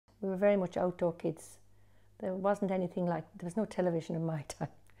We were very much outdoor kids. There wasn't anything like, there was no television in my time.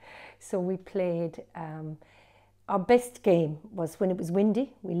 So we played, our best game was when it was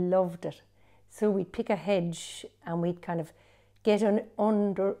windy. We loved it. So we'd pick a hedge and we'd kind of get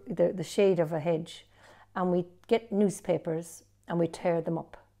under the shade of a hedge, and we'd get newspapers and we'd tear them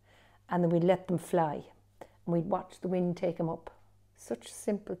up, and then we'd let them fly, and we'd watch the wind take them up. Such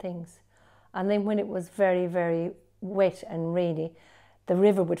simple things. And then when it was very, very wet and rainy, the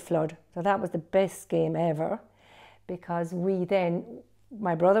river would flood. So that was the best game ever, because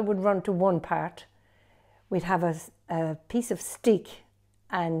my brother would run to one part, we'd have a piece of stick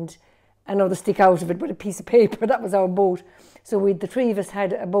and another stick out of it with a piece of paper. That was our boat. So the three of us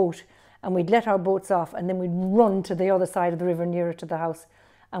had a boat, and we'd let our boats off, and then we'd run to the other side of the river nearer to the house,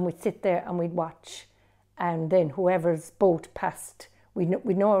 and we'd sit there and we'd watch. And then whoever's boat passed, we'd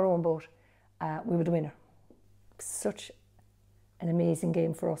know our own boat, we were the winner. Such an amazing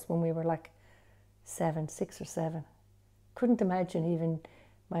game for us when we were like 6 or 7. Couldn't imagine even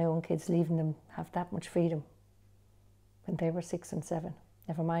my own kids leaving them have that much freedom when they were 6 and 7.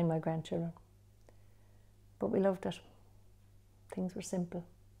 Never mind my grandchildren. But we loved it. Things were simple.